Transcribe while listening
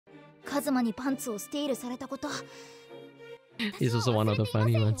This is also one of the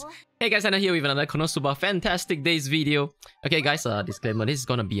funny ones. Hey guys, Tanna here with another Konosuba Fantastic Days video. Okay guys, disclaimer, this is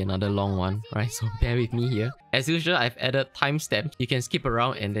gonna be another long one, right? So bear with me here. As usual, I've added timestamps. You can skip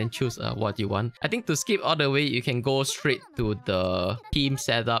around and then choose what you want. I think to skip all the way, you can go straight to the team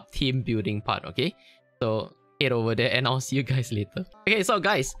setup, team building part, okay? So head over there and I'll see you guys later. Okay, so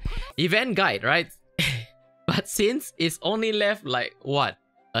guys, event guide, right? But since it's only left like, what?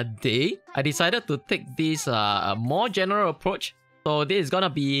 A day, I decided to take this more general approach. So this is gonna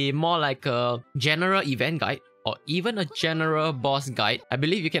be more like a general event guide or even a general boss guide. I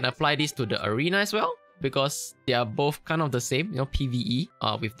believe you can apply this to the arena as well because they are both kind of the same, you know, PvE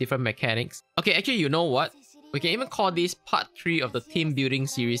with different mechanics. Okay, actually, you know what? We can even call this part 3 of the team building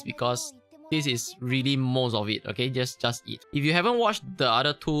series because this is really most of it, okay? Just it. If you haven't watched the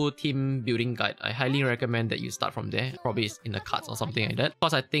other 2 team building guide, I highly recommend that you start from there. Probably it's in the cards or something like that.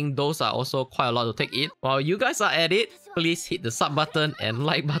 Because I think those are also quite a lot to take in. While you guys are at it, please hit the sub button and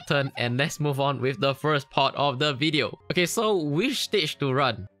like button and let's move on with the first part of the video. Okay, so which stage to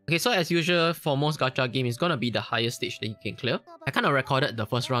run? Okay, so as usual, for most gacha game, it's gonna be the highest stage that you can clear. I kind of recorded the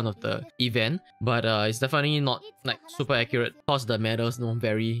first round of the event, but it's definitely not like super accurate because the medals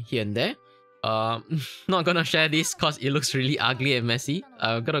vary here and there. Not gonna share this because it looks really ugly and messy.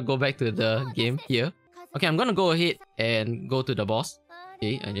 I'm gonna go back to the game here. Okay, I'm gonna go ahead and go to the boss.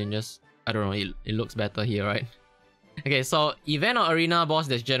 Okay, and then just, I don't know, it looks better here, right? Okay, so event or arena boss,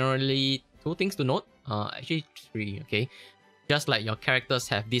 there's generally 2 things to note. Actually 3, okay? Just like your characters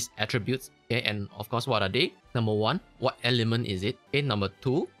have these attributes, okay? And of course, what are they? Number 1, what element is it? Okay, number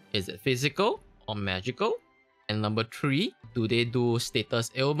 2, is it physical or magical? And number 3, do they do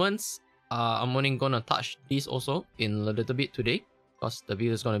status ailments? I'm only gonna touch this also in a little bit today because the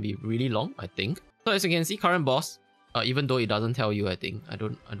video is gonna be really long, I think. So as you can see, current boss, even though it doesn't tell you, I think I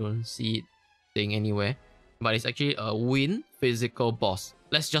don't see it saying anywhere, but it's actually a win physical boss.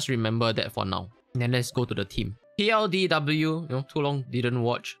 Let's just remember that for now. And then let's go to the team. PLDW, you know, too long didn't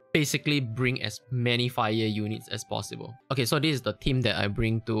watch. Basically bring as many fire units as possible. Okay, so this is the team that I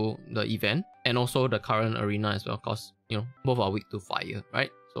bring to the event and also the current arena as well, because you know both are weak to fire, right?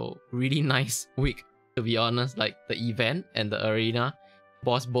 So really nice weak, to be honest. Like the event and the arena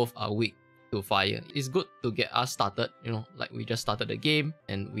boss both are weak to fire. It's good to get us started, you know, like we just started the game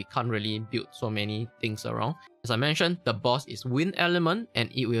and we can't really build so many things around. As I mentioned, the boss is wind element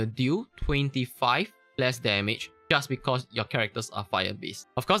and it will deal 25 less damage just because your characters are fire based.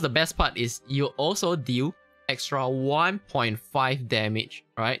 Of course, the best part is you also deal extra 1.5 damage,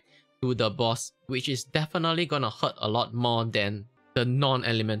 right, to the boss, which is definitely gonna hurt a lot more than the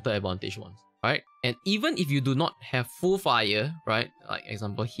non-elemental advantage ones, right? And even if you do not have full fire, right, like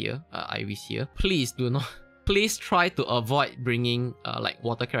example here, Iris here, please try to avoid bringing like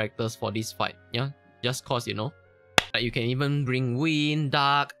water characters for this fight, yeah? Just cause, you know, like you can even bring wind,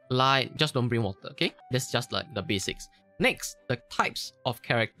 dark, light, just don't bring water, okay? That's just like the basics. Next, the types of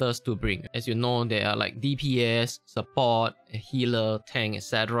characters to bring. As you know, there are like DPS, support, healer, tank,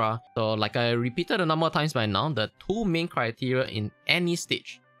 etc. So like I repeated a number of times by now, the 2 main criteria in any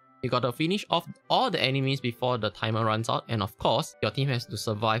stage. You gotta finish off all the enemies before the timer runs out, and of course, your team has to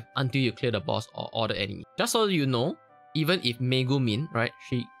survive until you clear the boss or all the enemies. Just so you know, even if Megumin, right,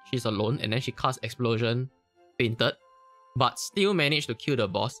 she's alone and then she casts explosion, fainted, but still managed to kill the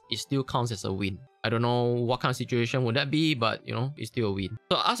boss, it still counts as a win. I don't know what kind of situation would that be, but you know, it's still a win.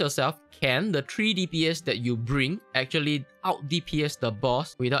 So ask yourself, can the 3 DPS that you bring actually out DPS the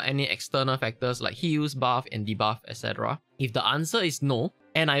boss without any external factors like heals, buff, and debuff, etc.? If the answer is no,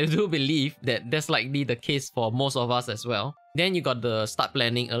 and I do believe that that's likely the case for most of us as well, then you got to start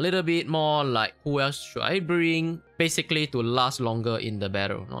planning a little bit more, like who else should I bring, basically to last longer in the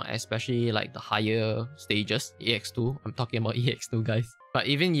battle, you know, especially like the higher stages, EX2. I'm talking about EX2, guys. But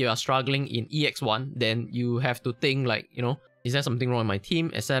even you are struggling in EX1, then you have to think like, you know, is there something wrong with my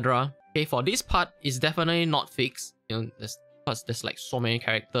team, etc. Okay, for this part, it's definitely not fixed. You know, there's like so many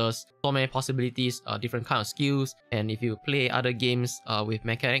characters, so many possibilities, different kind of skills. And if you play other games with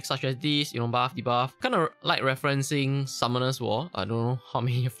mechanics such as this, you know, buff, debuff, kind of like referencing Summoner's War. I don't know how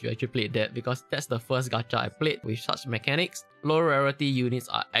many of you actually played that because that's the first gacha I played with such mechanics. Low rarity units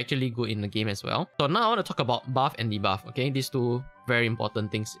are actually good in the game as well. So now I want to talk about buff and debuff, okay? These 2 very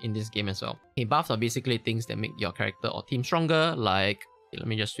important things in this game as well. Okay, buffs are basically things that make your character or team stronger, like, okay, let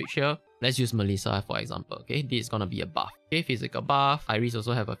me just switch here. Let's use Melissa for example, okay? This is gonna be a buff. Okay, physical buff. Iris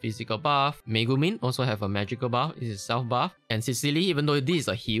also have a physical buff. Megumin also have a magical buff. This is self buff. And Cecily, even though this is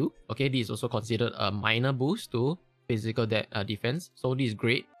a heal, okay, this is also considered a minor boost to physical defense. So this is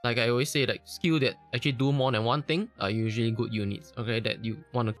great. Like I always say, like skill that actually do more than one thing are usually good units, okay, that you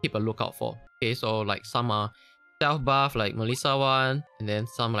want to keep a lookout for. Okay, so like some are self buff like Melissa one, and then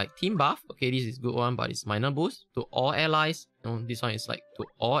some like team buff. Okay, this is good one, but it's minor boost to all allies. This one is like to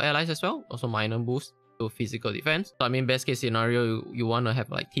all allies as well, also minor boost to physical defense. So I mean, best case scenario, you want to have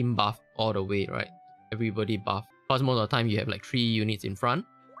like team buff all the way, right? Everybody buff. Because most of the time you have like 3 units in front.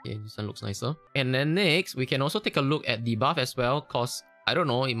 Okay, this one looks nicer. And then next, we can also take a look at debuff as well, cause I don't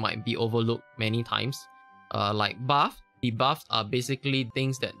know, it might be overlooked many times. Like buff. Debuffs are basically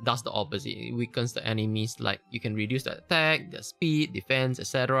things that does the opposite. It weakens the enemies, like you can reduce the attack, their speed, defense,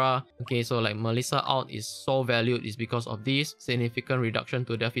 etc. Okay, so like Melissa out is so valued is because of this significant reduction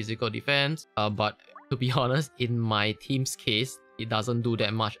to their physical defense. But to be honest, in my team's case, it doesn't do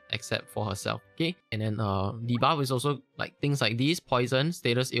that much except for herself. Okay, and then debuff is also like things like these: poison,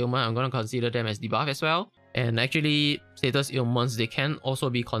 status ailment. I'm gonna consider them as debuff as well. And actually, status ailments, they can also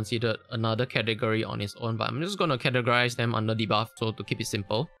be considered another category on its own, but I'm just going to categorize them under debuff, so to keep it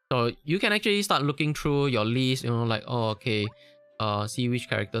simple. So you can actually start looking through your list, like, oh, okay, see which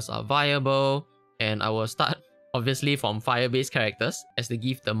characters are viable, and I will start obviously from fire-based characters as they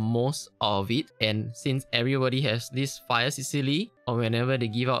give the most of it. And since everybody has this Fire Sicily, or whenever they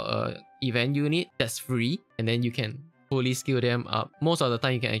give out a event unit, that's free, and then you can fully skill them up. Most of the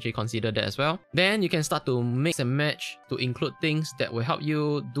time you can actually consider that as well. Then you can start to mix and match to include things that will help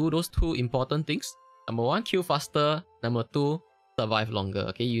you do those 2 important things. Number 1, kill faster. Number 2, survive longer.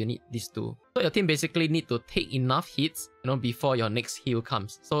 Okay, you need these 2. So your team basically need to take enough hits, before your next heal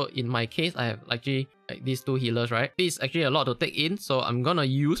comes. So in my case, I have actually like these 2 healers, right? This is actually a lot to take in, so I'm gonna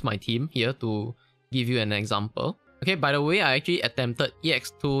use my team here to give you an example. Okay, by the way, I actually attempted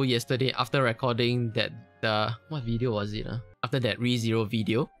EX2 yesterday after recording that what video was it? After that ReZero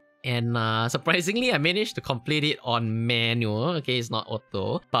video. And surprisingly, I managed to complete it on manual. Okay, it's not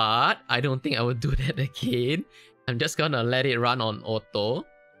auto. But I don't think I will do that again. I'm just gonna let it run on auto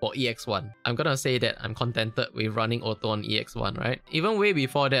for EX1. I'm gonna say that I'm contented with running auto on EX1, right? Even way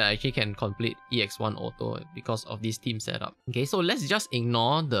before that, I actually can complete EX1 auto because of this team setup. Okay, so let's just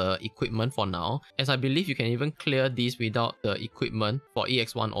ignore the equipment for now, as I believe you can even clear this without the equipment for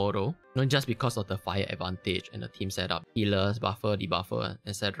EX1 auto. Just because of the fire advantage and the team setup, healers, buffer, debuffer,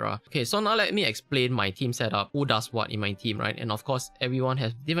 etc. Okay, so now let me explain my team setup, who does what in my team, right? And of course, everyone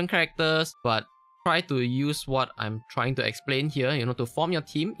has different characters, but try to use what I'm trying to explain here, to form your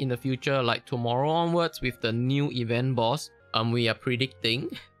team in the future, like tomorrow onwards with the new event boss. We are predicting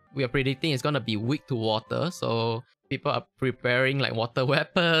it's gonna be weak to water, so people are preparing like water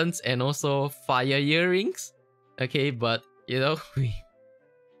weapons and also fire earrings. Okay, but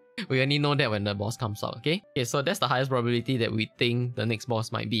we only know that when the boss comes out, okay? Okay, so that's the highest probability that we think the next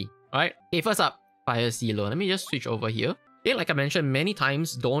boss might be. Alright, okay, first up, Fire Silo. Let me just switch over here. Okay, like I mentioned many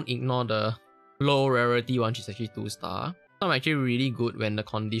times, don't ignore the low rarity one. She's actually 2-star. So I'm actually really good when the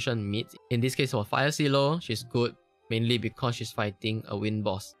condition meets. In this case for Fire Silo, she's good mainly because she's fighting a wind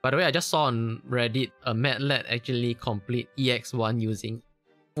boss. By the way, I just saw on Reddit a Madlet actually complete EX1 using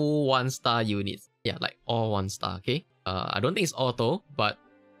full 1-star units. Yeah, like all 1-star, okay? I don't think it's auto, but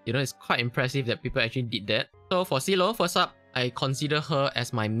it's quite impressive that people actually did that. So for Silo, first up, I consider her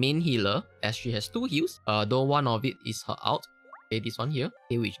as my main healer, as she has 2 heals, though one of it is her out. Okay, this one here,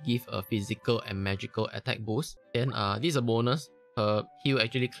 okay, which give a physical and magical attack boost. Then this is a bonus. Her heal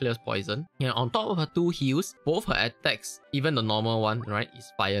actually clears poison. And on top of her 2 heals, both her attacks, even the normal one, right,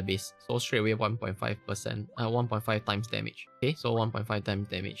 is fire based. So straight away 1.5%, 1.5 times damage. Okay, so 1.5 times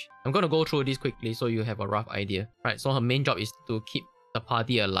damage. I'm gonna go through this quickly so you have a rough idea. Right, so her main job is to keep the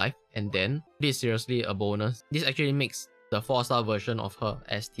party alive, and then this is seriously a bonus. This actually makes the 4-star version of her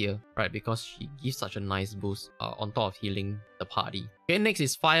S tier, right? Because she gives such a nice boost on top of healing the party. Okay, next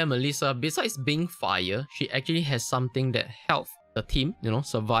is Fire Melissa. Besides being fire, she actually has something that helps the team,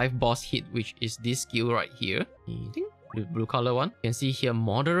 survive boss hit, which is this skill right here. The blue color one. You can see here,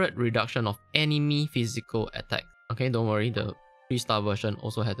 moderate reduction of enemy physical attack. Okay, don't worry, the 3-star version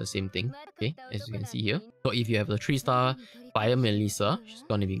also has the same thing, okay, as you can see here. So if you have the 3-star Fire Melissa, she's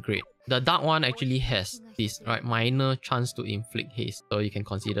gonna be great. The dark one actually has this, right, minor chance to inflict haste, so you can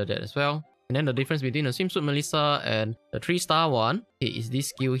consider that as well. And then the difference between the Swimsuit Melissa and the 3-star one, okay, is this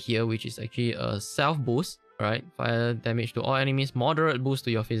skill here, which is actually a self boost, right? Fire damage to all enemies, moderate boost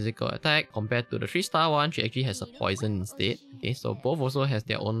to your physical attack. Compared to the 3-star one, she actually has a poison instead. Okay, so both also has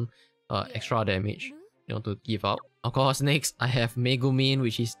their own extra damage, to give out. Of course, next I have Megumin,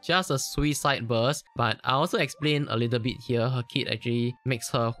 which is just a suicide burst, but I also explain a little bit here. Her kit actually makes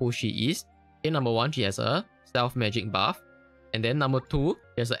her who she is. Okay, number 1, she has a self magic buff. And then number 2,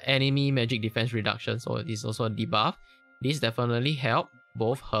 there's an enemy magic defense reduction. So this is also a debuff. This definitely help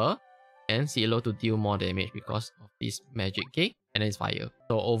both her and Cielo to deal more damage because of this magic, okay? And then it's fire.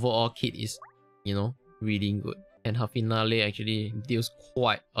 So overall kit is, you know, really good. And her finale actually deals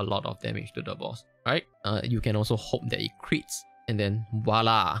quite a lot of damage to the boss, right? You can also hope that it crits. And then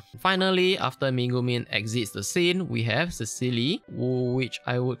voila! Finally, after Megumin exits the scene, we have Cecily, which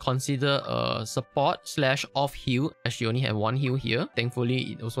I would consider a support slash off heal, as she only has 1 heal here.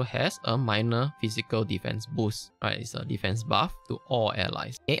 Thankfully, it also has a minor physical defense boost, right? It's a defense buff to all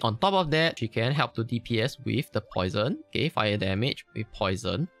allies. Okay, on top of that, she can help to DPS with the poison, okay, fire damage with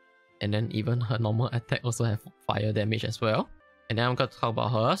poison. And then even her normal attack also have fire damage as well. And then I'm going to talk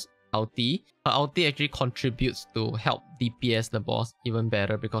about hers. Ulti. Her ulti actually contributes to help DPS the boss even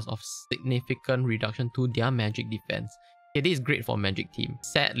better because of significant reduction to their magic defense. Okay, this is great for magic team.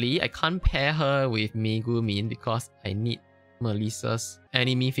 Sadly, I can't pair her with Megumin because I need Melissa's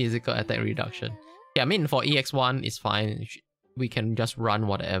enemy physical attack reduction. Yeah, I mean for EX1 it's fine. We can just run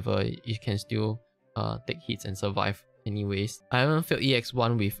whatever. You can still take hits and survive anyways. I haven't failed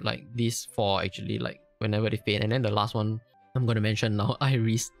EX1 with like these 4 actually, like whenever they fail. And then the last one I'm going to mention now,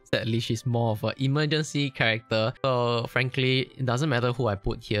 Iris. Sadly, she's more of an emergency character. So frankly, it doesn't matter who I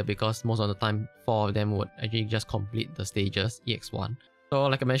put here because most of the time, 4 of them would actually just complete the stages, EX1. So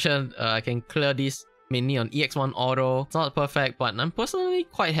like I mentioned, I can clear this mainly on EX1 auto. It's not perfect, but I'm personally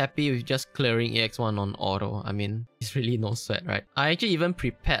quite happy with just clearing EX1 on auto. I mean, it's really no sweat, right? I actually even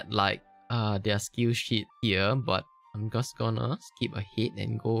prepared like their skill sheet here, but I'm just gonna skip ahead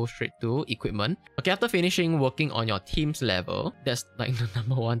and go straight to equipment. Okay, after finishing working on your team's level, that's like the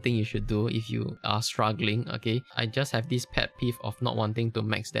number 1 thing you should do if you are struggling, okay? I just have this pet peeve of not wanting to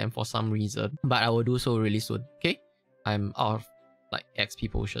max them for some reason, but I will do so really soon, okay? I'm out of like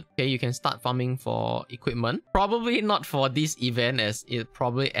XP potion. Okay, you can start farming for equipment. Probably not for this event as it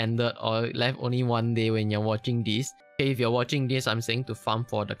probably ended or left only 1 day when you're watching this. Okay, if you're watching this, I'm saying to farm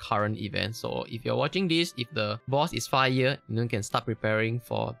for the current event. So if you're watching this, if the boss is fire, you can start preparing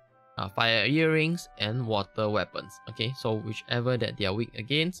for fire earrings and water weapons. Okay, so whichever that they are weak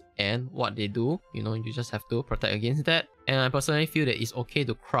against and what they do, you know, you just have to protect against that. And I personally feel that it's okay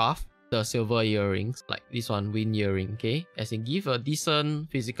to craft the silver earrings, like this one, wind earring, okay? As in give a decent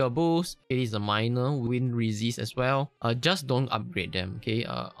physical boost. It is a minor wind resist as well. Just don't upgrade them, okay?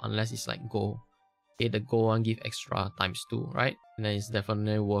 Unless it's like gold. Okay, the gold one give extra ×2, right? And then it's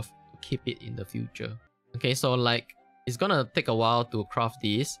definitely worth to keep it in the future. Okay, so like it's gonna take a while to craft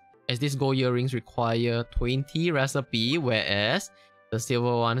this, as these gold earrings require 20 recipe, whereas the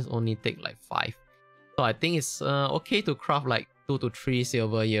silver ones only take like 5. So I think it's okay to craft like 2 to 3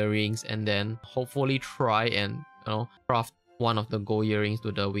 silver earrings and then hopefully try and, you know, craft one of the gold earrings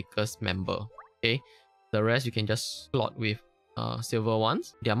to the weakest member. Okay, the rest you can just slot with silver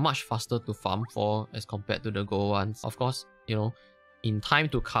ones. They are much faster to farm for as compared to the gold ones. Of course, you know, in time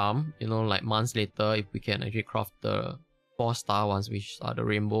to come, you know, like months later, if we can actually craft the 4-star ones, which are the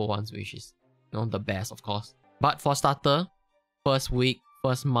rainbow ones, which is, you know, the best of course. But for starter, first week,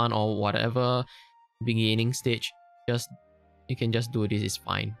 first month or whatever beginning stage, you can just do this, is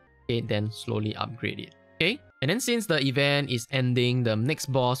fine. Okay, then slowly upgrade it. Okay, and then since the event is ending, the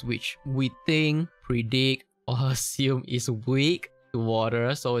next boss, which we think, predict or assume is weak to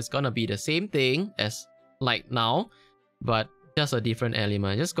water, so it's gonna be the same thing as like now, but just a different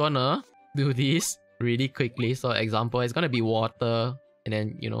element. Just gonna do this really quickly. So example, it's gonna be water, and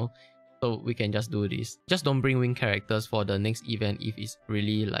then, you know, so we can just do this. Just don't bring wing characters for the next event if it's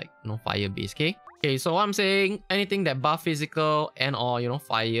really like, you know, fire based. Okay, okay, so what I'm saying, anything that buff physical and or, you know,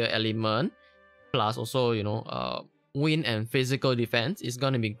 fire element, plus also, you know, wind and physical defense is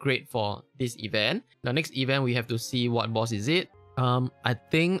gonna be great for this event. The next event, we have to see what boss is it. I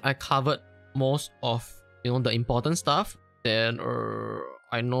think I covered most of, you know, the important stuff. Then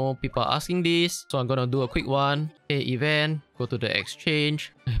I know people are asking this, so I'm gonna do a quick one. Okay, event, go to the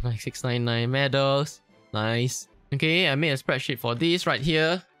exchange. I have like 699 medals. Nice. Okay, I made a spreadsheet for this right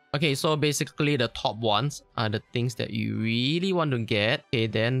here. Okay, so basically the top ones are the things that you really want to get. Okay,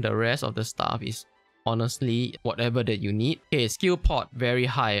 then the rest of the stuff is honestly whatever that you need. Okay, skill pot, very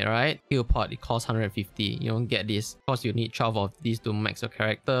high, right? Skill pot, it costs 150. You don't get this. Of course, you need 12 of these to max your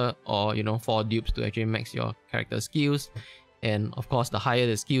character, or, you know, 4 dupes to actually max your character skills. And of course, the higher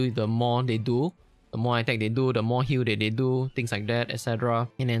the skill, the more they do. The more attack they do, the more heal that they do, things like that, etc.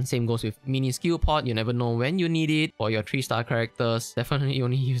 And then same goes with mini skill pot. You never know when you need it. For your 3-star characters, definitely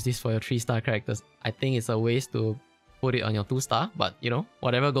only use this for your 3-star characters. I think it's a waste to put it on your 2-star, but you know,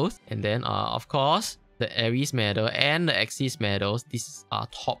 whatever goes. And then of course, the Ares medal and the Axis medals, this is our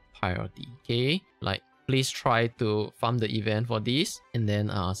top priority. Okay, like please try to farm the event for this. And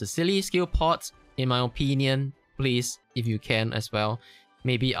then Cecily skill pots, in my opinion, please, if you can as well,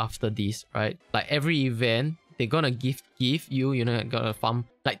 maybe after this, right? Like every event, they're gonna give you, you know, gotta farm.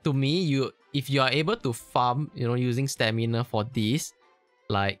 Like to me, if you are able to farm, you know, using stamina for this,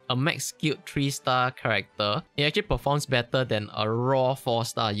 like a max skilled 3-star character, it actually performs better than a raw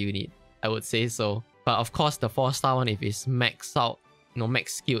 4-star unit, I would say so. But of course, the 4-star one, if it's maxed out, you know,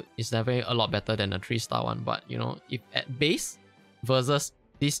 max skilled, is definitely a lot better than a 3-star one. But you know, if at base versus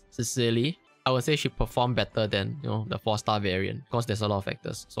this Cecily, I would say she performed better than, you know, the 4-star variant, because there's a lot of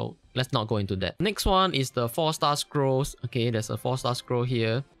factors. So let's not go into that. Next one is the 4-star scrolls. Okay, there's a 4-star scroll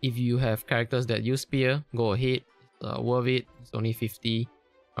here. If you have characters that use spear, go ahead. It's worth it. It's only 50.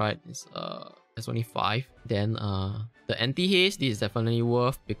 Right, it's only 5. Then the anti-haste, this is definitely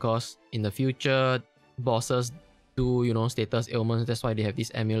worth, because in the future bosses do, you know, status ailments. That's why they have this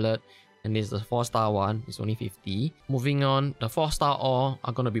amulet. And this is the 4-star one. It's only 50. Moving on, the 4-star all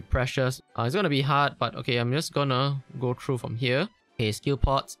are gonna be precious. It's gonna be hard, but okay, I'm just gonna go through from here. Okay, skill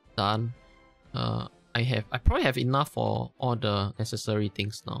pots done. I probably have enough for all the necessary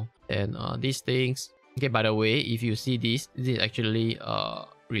things now. Then these things. Okay, by the way, if you see this is actually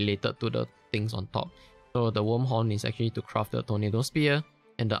related to the things on top. So the wormhorn is actually to craft the tornado spear,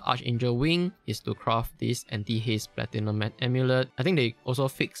 and the archangel wing is to craft this anti-haste platinum amulet. I think they also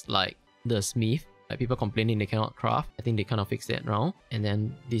fixed like the smith, like people complaining they cannot craft. I think they kind of fixed that now. And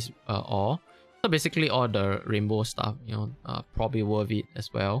then this all. So basically all the rainbow stuff, you know, probably worth it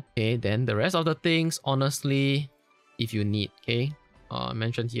as well. Okay, then the rest of the things, honestly, if you need, okay,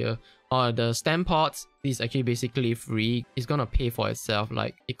 mentioned here. The stamp pots, this is actually basically free. It's gonna pay for itself.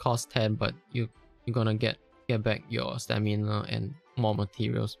 Like it costs 10, but you're gonna get back your stamina and more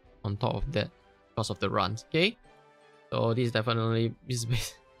materials on top of that because of the runs. Okay, so this is definitely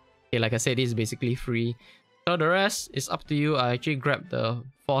okay. Like I said, this is basically free. So the rest is up to you. I actually grabbed the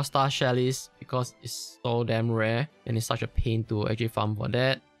 4-star chalice because it's so damn rare and it's such a pain to actually farm for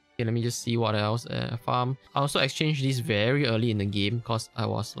that. Okay, let me just see what else I farm. I also exchanged this very early in the game because I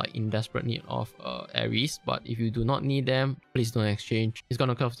was like in desperate need of Aries. But if you do not need them, please don't exchange. It's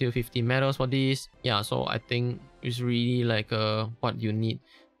gonna cost you 50 medals for this. Yeah, so I think it's really like what you need.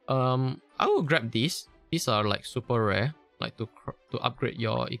 I will grab these. These are like super rare, like to upgrade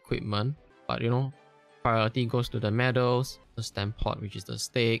your equipment. But you know, priority goes to the medals, the stamp pot, which is the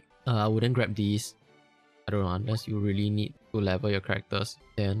stake. I wouldn't grab these. I don't know, unless you really need to level your characters.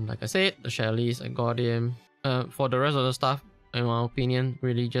 Then, like I said, the chalice, I got him. For the rest of the stuff, in my opinion,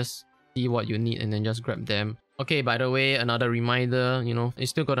 really just see what you need and then just grab them. Okay, by the way, another reminder, you know,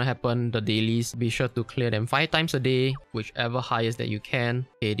 it's still gonna happen, the dailies. Be sure to clear them 5 times a day, whichever highest that you can.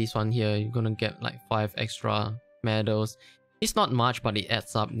 Okay, this one here, you're gonna get like 5 extra medals. It's not much, but it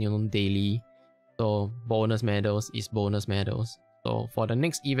adds up, you know, daily. So bonus medals is bonus medals. So for the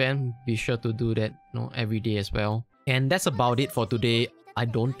next event, be sure to do that, you know, every day as well. And that's about it for today. I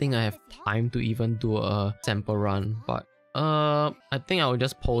don't think I have time to even do a sample run, but I think I will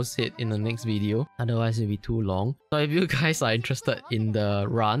just post it in the next video. Otherwise, it'll be too long. So if you guys are interested in the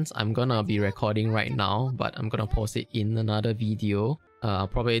runs, I'm gonna be recording right now, but I'm gonna post it in another video. I'll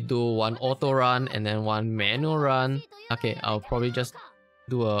probably do one auto run and then one manual run. Okay, I'll probably just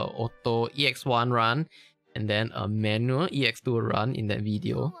do a auto EX1 run and then a manual EX2 run in that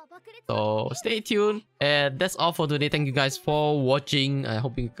video. So stay tuned, and that's all for today. Thank you guys for watching. I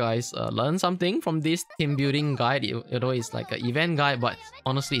hope you guys learned something from this team building guide. Although it's like an event guide, but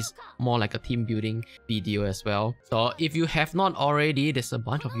honestly it's more like a team building video as well. So if you have not already, there's a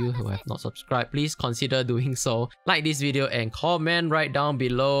bunch of you who have not subscribed. Please consider doing so. Like this video and comment right down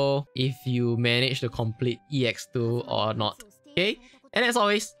below if you managed to complete EX2 or not. Okay, and as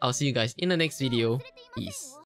always, I'll see you guys in the next video. Peace.